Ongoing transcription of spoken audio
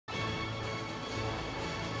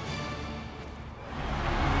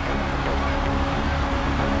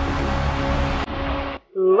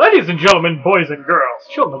Ladies and gentlemen, boys and girls,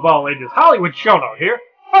 children of all ages, HollywoodShono here.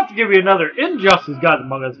 About to give you another Injustice Gods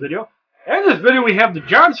Among Us video. In this video we have the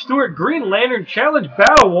John Stewart Green Lantern Challenge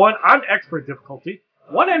Battle 1 on Expert Difficulty.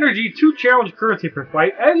 1 energy, 2 challenge currency per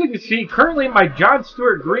fight. As you can see, currently my John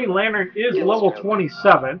Stewart Green Lantern is level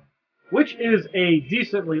 27, which is a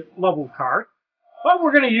decently leveled card. But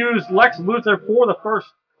we're going to use Lex Luthor for the first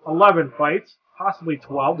 11 fights, possibly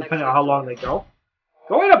 12, depending on how long they go.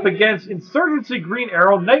 Going up against Insurgency Green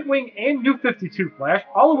Arrow, Nightwing, and New 52 Flash,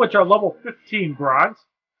 all of which are level 15 bronze.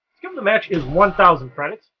 Skill of the match is 1,000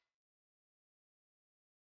 credits.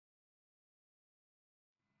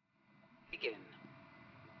 Begin.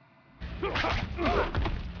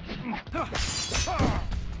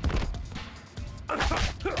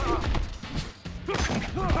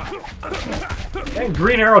 And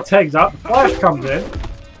Green Arrow tags out, the Flash comes in.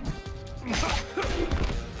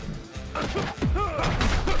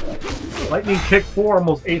 Lightning kick for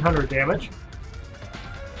almost 800 damage.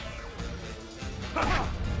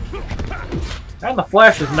 And the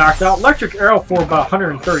Flash is knocked out. Electric Arrow for about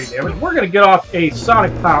 130 damage. We're going to get off a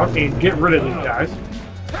Sonic Pound and get rid of these guys.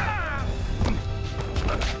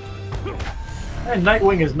 And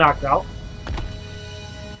Nightwing is knocked out.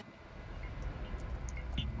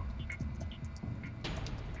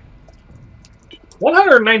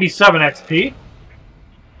 $197 XP.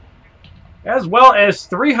 As well as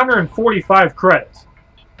 345 credits.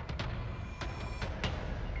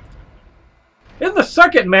 In the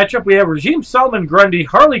second matchup, we have Regime Solomon Grundy,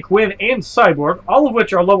 Harley Quinn, and Cyborg, all of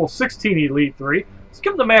which are level 16 Elite 3.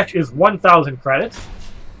 Skill of the match is 1,000 credits.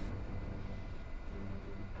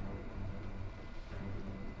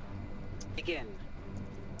 Begin.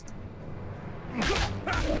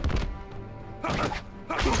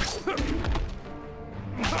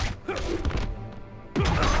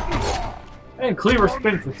 And Cleaver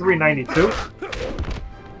spin for 392.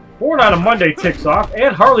 Born on a Monday ticks off,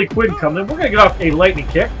 and Harley Quinn comes in. We're going to get off a lightning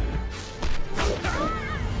kick.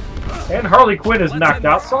 And Harley Quinn is knocked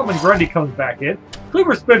out. Solomon Grundy comes back in.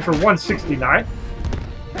 Cleaver spin for 169.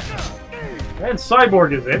 And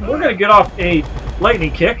Cyborg is in. We're going to get off a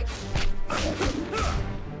lightning kick.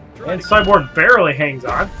 And Cyborg barely hangs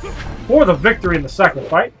on for the victory in the second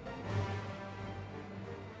fight.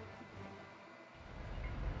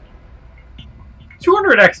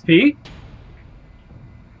 $200 XP.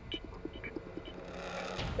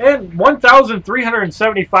 And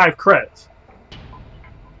 1,375 credits.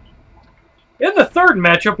 In the third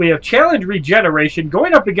matchup, we have Challenge Regeneration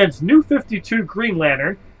going up against New 52 Green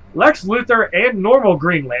Lantern, Lex Luthor, and Normal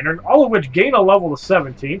Green Lantern, all of which gain a level to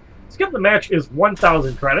 17. Skill of the match is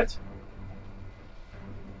 1,000 credits.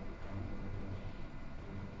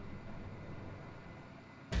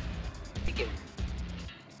 Begin.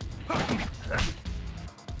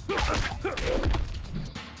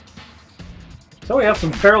 So we have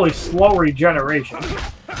some fairly slow regeneration.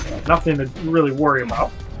 Nothing to really worry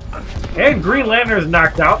about. And Green Lantern is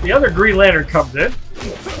knocked out. The other Green Lantern comes in.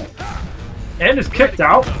 And is kicked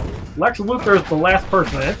out. Lex Luthor is the last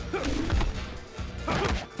person in.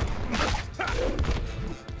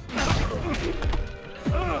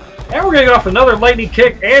 And we're going to get off another lightning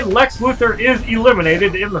kick. And Lex Luthor is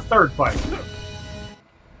eliminated in the third fight.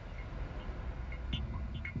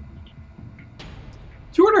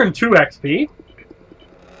 $202 XP.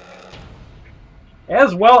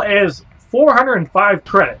 As well as 405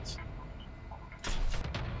 credits.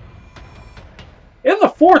 In the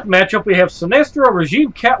fourth matchup, we have Sinestro,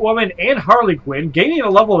 Regime Catwoman, and Harley Quinn, gaining a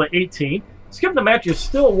level to 18. Skill of the match is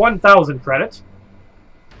still 1,000 credits.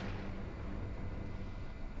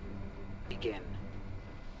 Begin.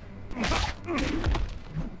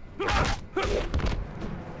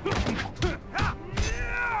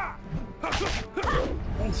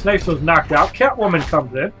 And Sinestro's knocked out. Catwoman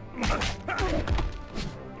comes in.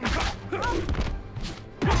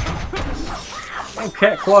 And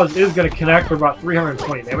Cat Claws is going to connect for about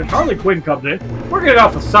 320 damage. Harley Quinn comes in. We're going to get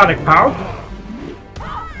off a Sonic Pound.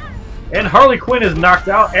 And Harley Quinn is knocked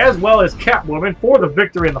out, as well as Catwoman, for the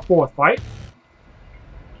victory in the fourth fight.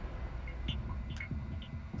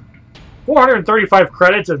 435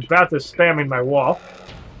 credits, and Beth is spamming my wall.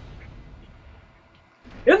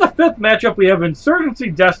 In the fifth matchup, we have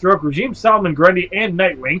Insurgency Deathstroke, Regime Solomon Grundy, and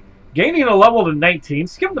Nightwing, gaining a level to 19.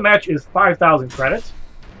 Skill of the match is 5,000 credits.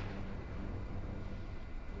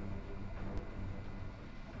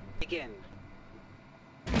 Begin.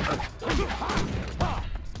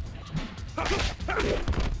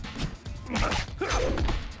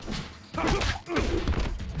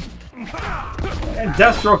 And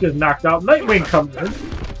Deathstroke is knocked out. Nightwing comes in.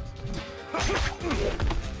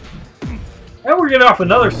 And we're getting off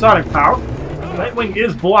another Sonic Power. Nightwing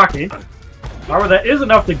is blocking. However, that is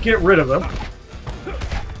enough to get rid of him.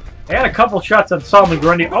 And a couple shots on Solomon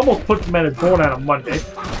Grundy almost puts him at his going on a Monday.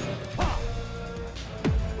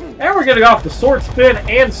 And we're getting off the sword spin,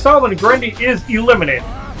 and Solomon Grundy is eliminated.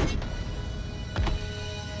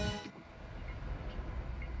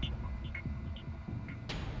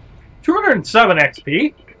 $207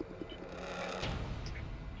 XP.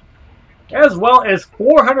 As well as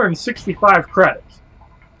 465 credits.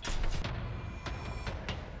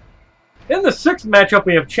 In the sixth matchup,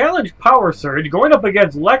 we have Challenge Power Surge going up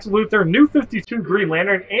against Lex Luthor, New 52 Green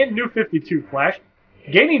Lantern, and New 52 Flash,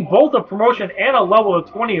 gaining both a promotion and a level of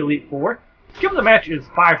 20 Elite Four. Skip the match is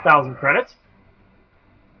 5,000 credits.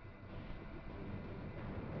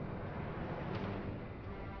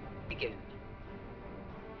 Begin.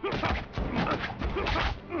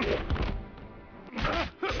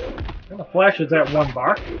 And the Flash is at 1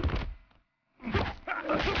 bar.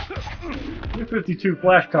 New 52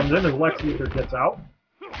 Flash comes in as Lex Luthor gets out.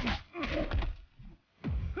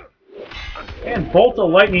 And Bolt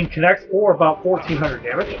of Lightning connects for about 1,400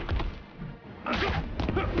 damage.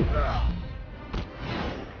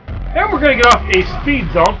 And we're going to get off a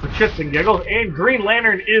speed zone for shits and giggles, and Green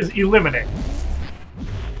Lantern is eliminated.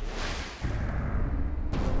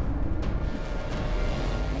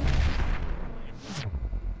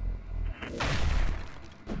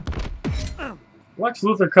 Lex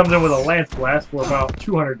Luthor comes in with a Lance Blast for about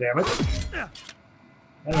 200 damage.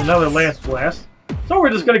 And another Lance Blast. So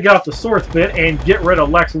we're just going to get off the sword spin and get rid of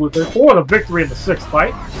Lex Luthor for the victory in the sixth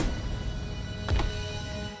fight.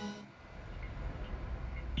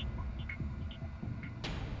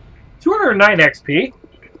 $209 XP.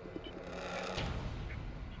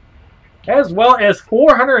 As well as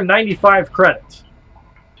 495 credits.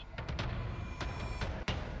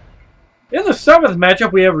 In the seventh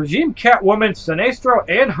matchup, we have Regime Catwoman, Sinestro,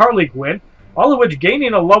 and Harley Quinn, all of which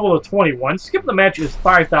gaining a level of 21. Skip the match is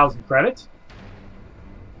 5,000 credits.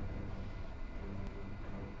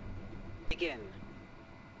 Begin.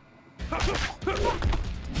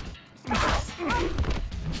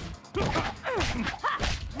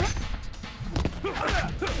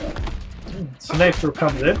 Sinestro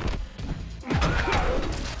comes in.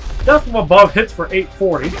 Death from Above hits for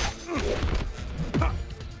 840.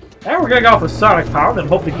 And we're going to go off with Sonic Pound and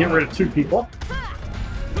hope to get rid of 2 people.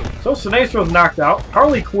 So Sinestro's knocked out.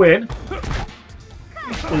 Harley Quinn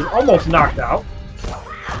is almost knocked out.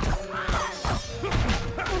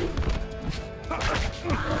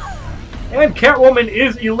 And Catwoman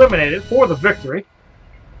is eliminated for the victory.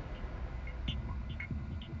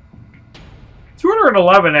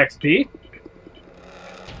 211 XP.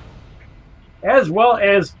 As well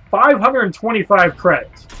as 525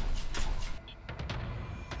 credits.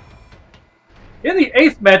 In the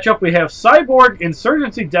eighth matchup, we have Cyborg,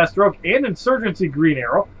 Insurgency Deathstroke, and Insurgency Green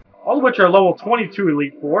Arrow, all of which are level 22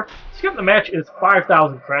 Elite Four. Skip the match is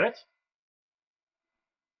 5,000 credits.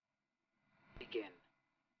 Begin.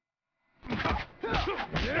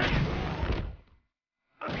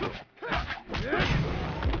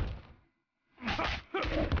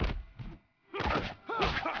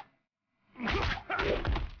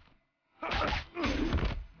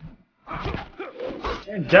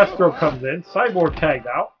 And Deathstroke comes in. Cyborg tagged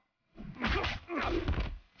out.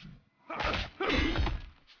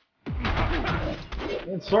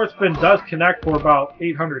 And Sword Spin does connect for about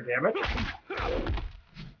 800 damage.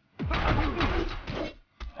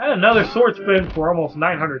 And another Sword Spin for almost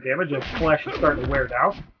 900 damage as Flash is starting to wear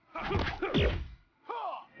down.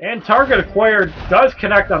 And Target Acquired does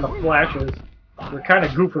connect on the Flash as we're kind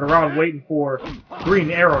of goofing around waiting for Green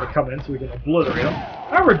Arrow to come in so we can obliterate him.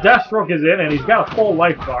 However, Deathstroke is in and he's got a full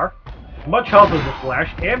life bar. Much health as the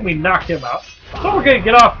Flash, and we knock him out. So we're going to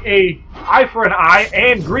get off a eye for an eye,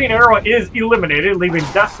 and Green Arrow is eliminated, leaving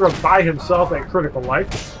Deathstroke by himself at critical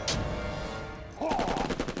life.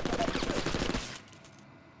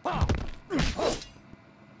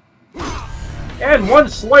 And one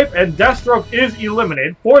swipe, and Deathstroke is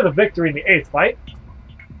eliminated for the victory in the eighth fight.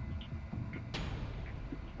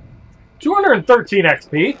 213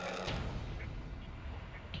 XP.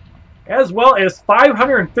 As well as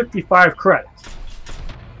 555 credits.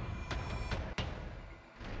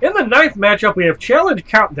 In the ninth matchup, we have Challenge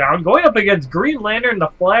Countdown going up against Green Lantern, the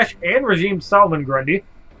Flash, and Regime Solomon Grundy,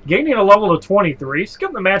 gaining a level of 23.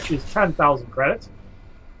 Skip the match is 10,000 credits.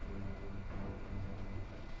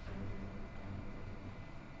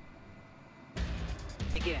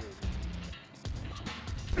 Begin.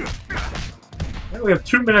 And we have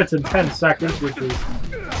 2 minutes and 10 seconds, which is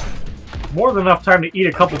more than enough time to eat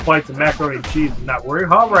a couple bites of macaroni and cheese and not worry.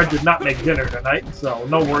 However, I did not make dinner tonight, so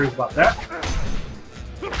no worries about that.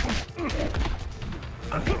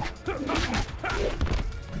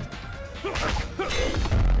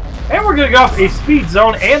 And we're going to go off a speed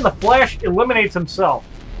zone, and the Flash eliminates himself.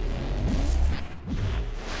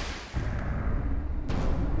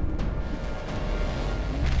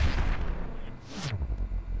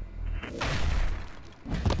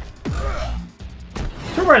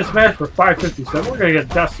 Turbine Smash for 557. We're going to get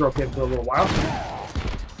Deathstroke in for a little while.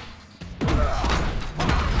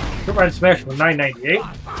 Turbine Smash for 998.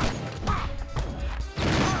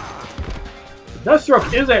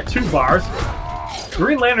 Deathstroke is at 2 bars.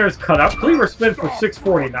 Green Lantern is cut up. Cleaver Spin for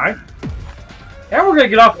 649. And we're going to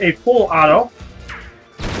get off a full auto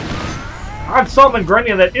on Solomon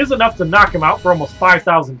Grundy, and that is enough to knock him out for almost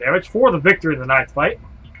 5,000 damage for the victory in the 9th fight.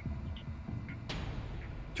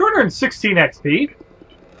 216 XP.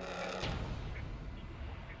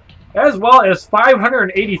 As well as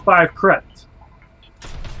 585 credits.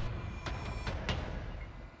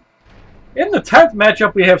 In the 10th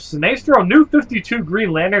matchup, we have Sinestro, New 52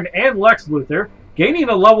 Green Lantern, and Lex Luthor, gaining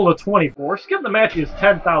a level of 24. Skip the match is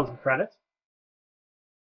 10,000 credits.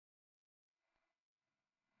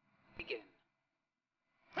 Begin.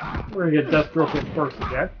 We're going to get Deathstroke in first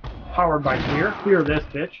again. Powered by Fear. Fear this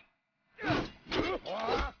bitch.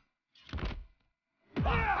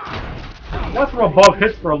 One from above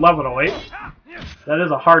hits for 1108. That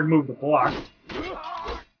is a hard move to block.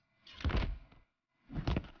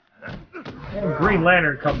 And Green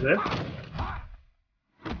Lantern comes in.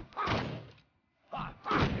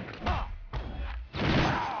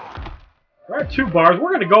 We're at 2 bars. We're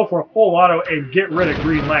going to go for a full auto and get rid of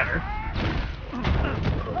Green Lantern.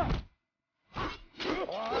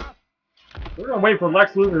 We're going to wait for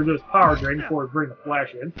Lex Luthor to do his power drain before we bring the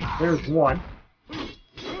Flash in. There's one.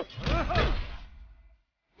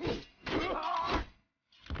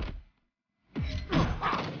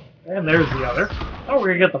 And there's the other. Now we're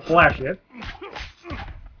going to get the Flash in.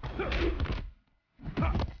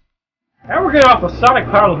 And we're getting off a Sonic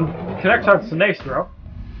Power who connects on Sinestro.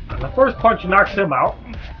 And the first punch knocks him out.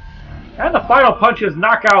 And the final punches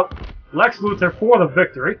knock out Lex Luthor for the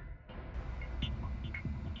victory.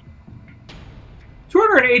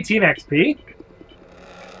 218 XP.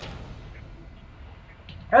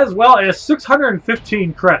 As well as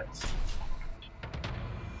 615 credits.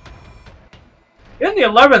 In the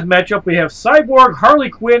 11th matchup, we have Cyborg,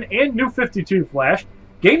 Harley Quinn, and New 52 Flash,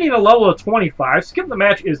 gaining a level of 25. Skip the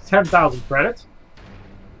match is 10,000 credits.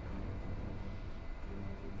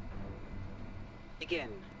 Begin.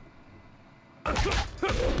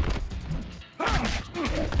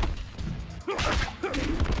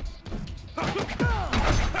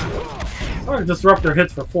 Sonic Disruptor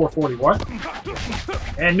hits for 441.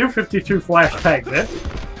 And New 52 Flash tags in.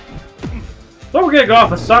 So we're going to go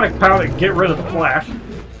off a Sonic Pound and get rid of the Flash.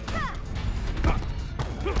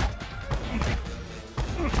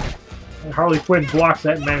 And Harley Quinn blocks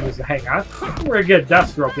that and manages to hang on. We're going to get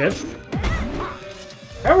Deathstroke in.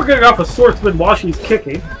 And we're going to go off a Sword Spin while she's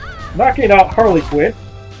kicking, knocking out Harley Quinn.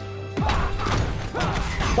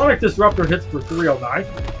 Sonic Disruptor hits for 309.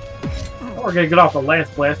 And we're going to get off a Lance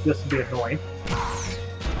Blast just to be annoying.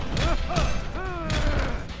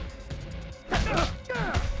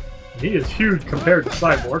 He is huge compared to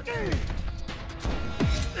Cyborg.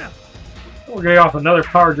 We're going off another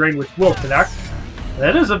Power Drain, which will connect.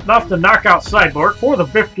 That is enough to knock out Cyborg for the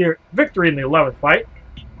victory in the 11th fight.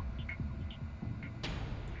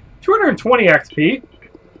 220 XP.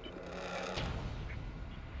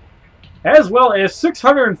 As well as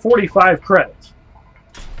 645 credits.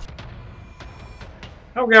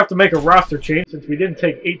 Now we're going to have to make a roster change since we didn't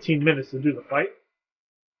take 18 minutes to do the fight.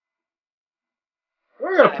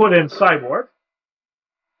 We're going to put in Cyborg.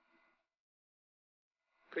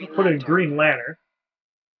 We'll put in Green Lantern.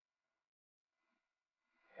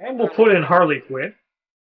 And we'll put in Harley Quinn.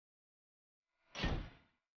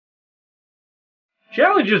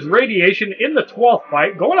 Challenges Radiation in the 12th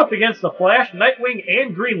fight, going up against the Flash, Nightwing,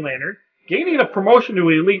 and Green Lantern, gaining a promotion to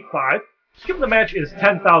Elite 5. Skip the match is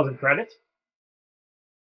 10,000 credits.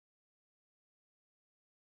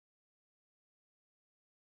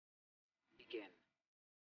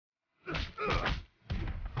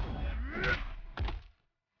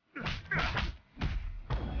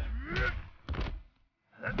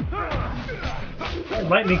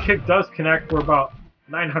 Lightning Kick does connect for about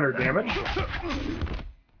 900 damage.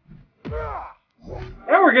 And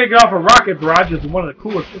we're going to get off a Rocket Barrage as one of the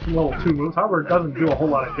coolest level 2 moves. However, it doesn't do a whole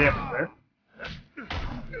lot of damage there.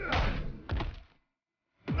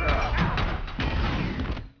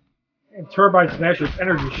 And Turbine Smasher's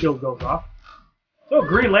energy shield goes off. So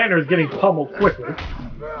Green Lantern is getting pummeled quickly.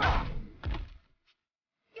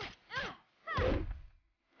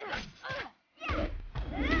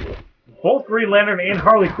 Both Green Lantern and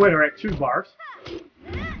Harley Quinn are at 2 bars.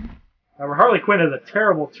 However, Harley Quinn has a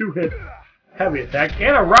terrible 2-hit heavy attack,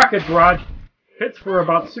 and a rocket barrage hits for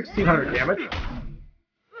about 1,600 damage.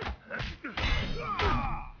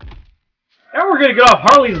 And we're going to get off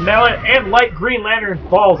Harley's mallet and light Green Lantern's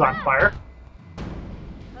balls on fire.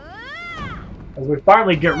 As we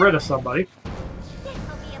finally get rid of somebody.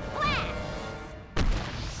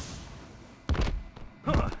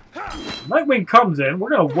 Nightwing comes in. We're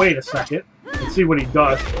going to wait a second and see what he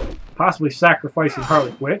does. Possibly sacrificing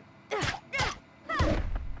Harley Quinn.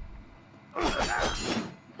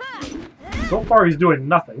 So far he's doing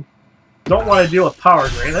nothing. Don't want to deal with power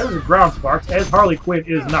drain. There's the ground sparks as Harley Quinn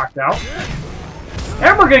is knocked out.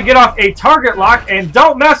 And we're going to get off a target lock and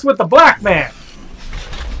don't mess with the black man.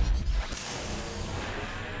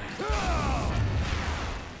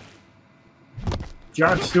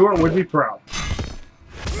 John Stewart would be proud.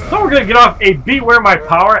 So we're going to get off a Beware My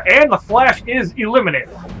Power, and the Flash is eliminated.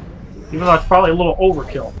 Even though it's probably a little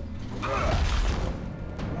overkill.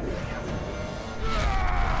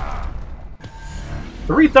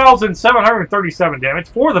 $3,737 damage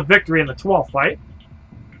for the victory in the 12th fight.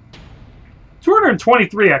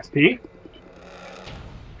 223 XP.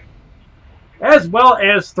 As well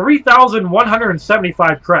as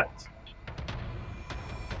 3,175 credits.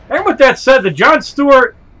 And with that said, the John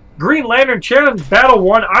Stewart Green Lantern Challenge Battle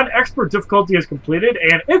 1 on Expert Difficulty is completed.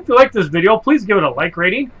 And if you like this video, please give it a like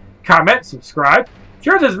rating, comment, subscribe,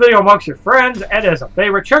 share this video amongst your friends, and as a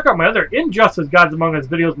favor, check out my other Injustice Gods Among Us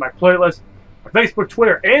videos, my playlist, my Facebook,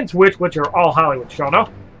 Twitter, and Twitch, which are all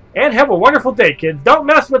HollywoodShono. And have a wonderful day, kids. Don't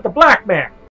mess with the black man.